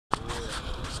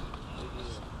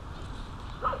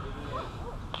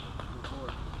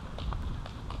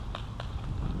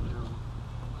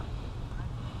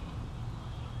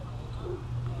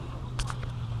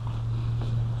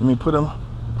Let me put him.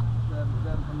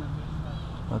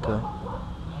 Okay.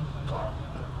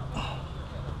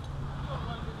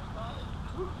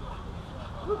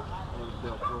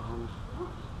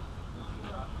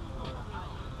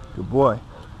 Good boy.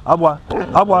 Agua.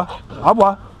 Agua.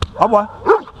 Agua. Agua.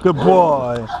 Good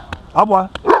boy.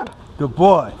 Agua. Good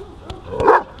boy.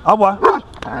 Agua.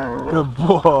 Good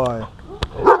boy.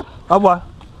 Agua.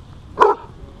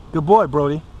 Good boy,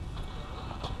 Brody.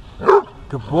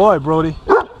 Good boy, Brody.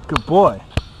 Good boy.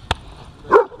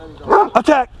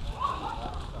 Attack!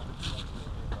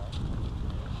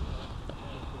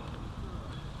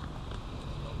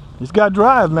 He's got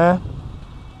drive, man.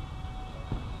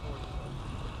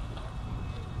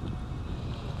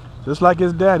 Just like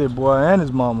his daddy, boy, and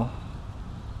his mama.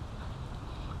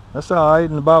 That's all right.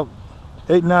 In about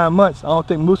 8-9 months, I don't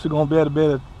think Moose is gonna be able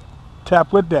to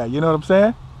tap with that. You know what I'm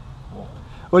saying?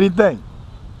 What do you think?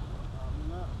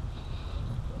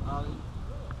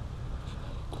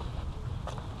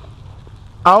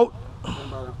 Out.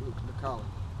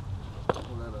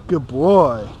 Good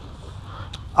boy.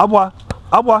 Agua.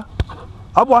 Agua.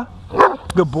 Agua.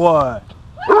 Good boy.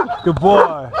 Good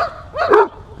boy.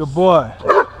 Good boy.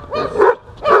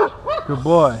 Good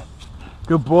boy.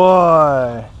 Good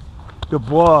boy. Good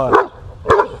boy.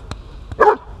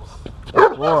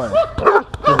 Good boy.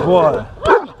 Good boy.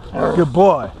 Good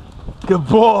boy. Good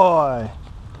boy.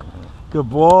 Good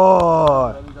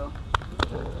boy.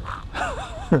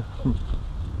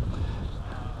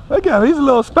 Look at him. He's a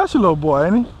little special little boy,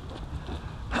 ain't he?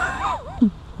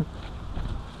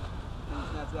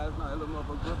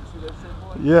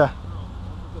 Yeah.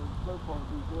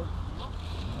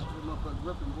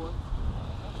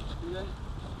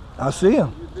 I see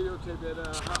him.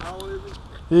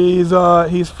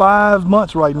 He's 5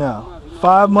 months right now.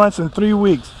 5 months and 3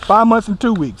 weeks. 5 months and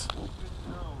 2 weeks.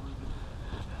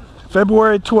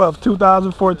 February 12th,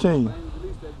 2014.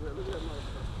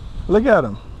 Look at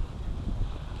him.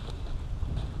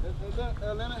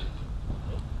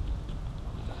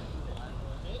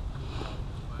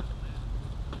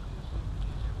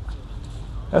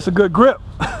 That's a good grip.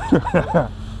 I would have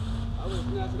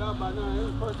snatched it out by now. It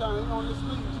was the first time he on this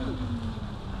speed too.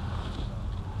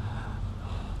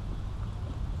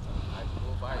 Nice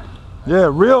full bite. Yeah,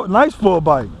 real nice full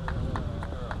bite.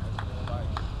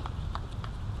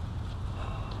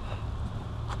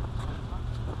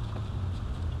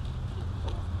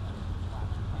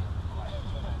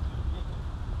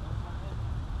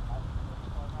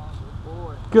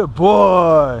 Good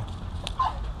boy.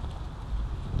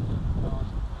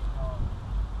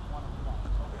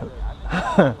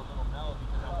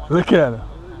 Look at him.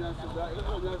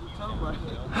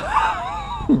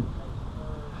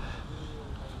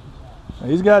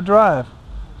 He's got drive.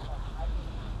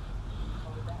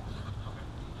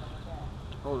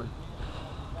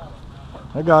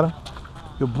 I got him.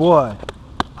 Good boy.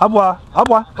 Agua.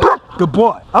 Agua. Good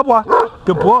boy. Agua.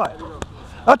 Good boy.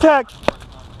 Attack.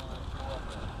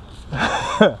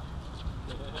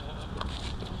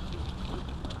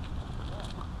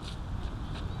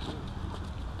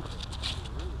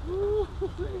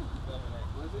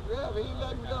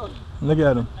 Look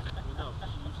at him.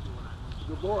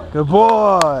 Good boy. Good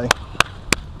boy.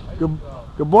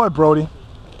 Good boy, Brody.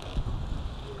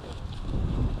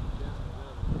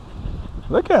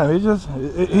 Look at him.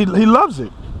 He loves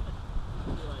it.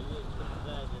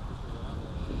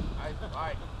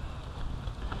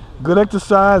 Good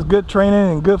exercise, good training,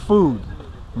 and good food.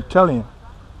 I'm telling you.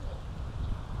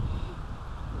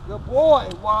 Good boy.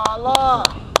 Voila.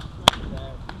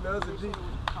 He loves it deep.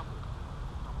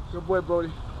 Good boy,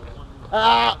 Brody.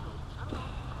 Ah!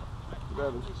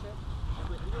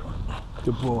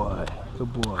 Good boy.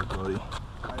 Good boy, Brody.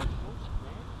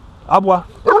 Agua.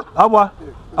 Agua.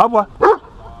 Agua.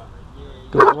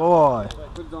 Good boy.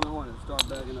 Put it on the horn and start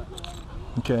backing up.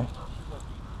 Okay.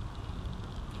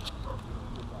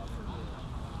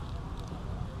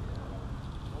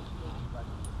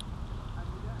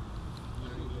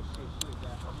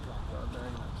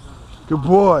 Good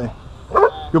boy.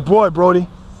 Good boy, Brody.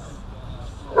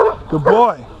 Good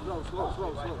boy.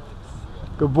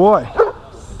 Good boy.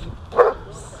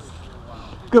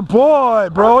 Good boy,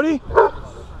 Brody.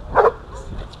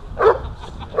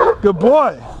 Good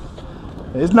boy.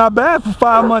 It's not bad for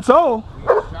 5 months old.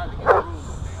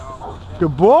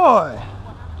 Good boy.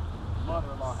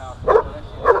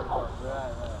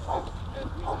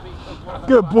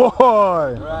 Good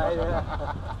boy.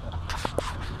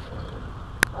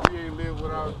 We ain't live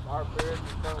with our parents.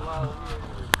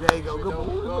 There you go. Good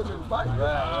boy. Bite.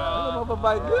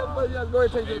 Bite. Go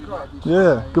ahead and take it to the car.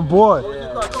 Yeah, good boy. Pull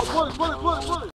it.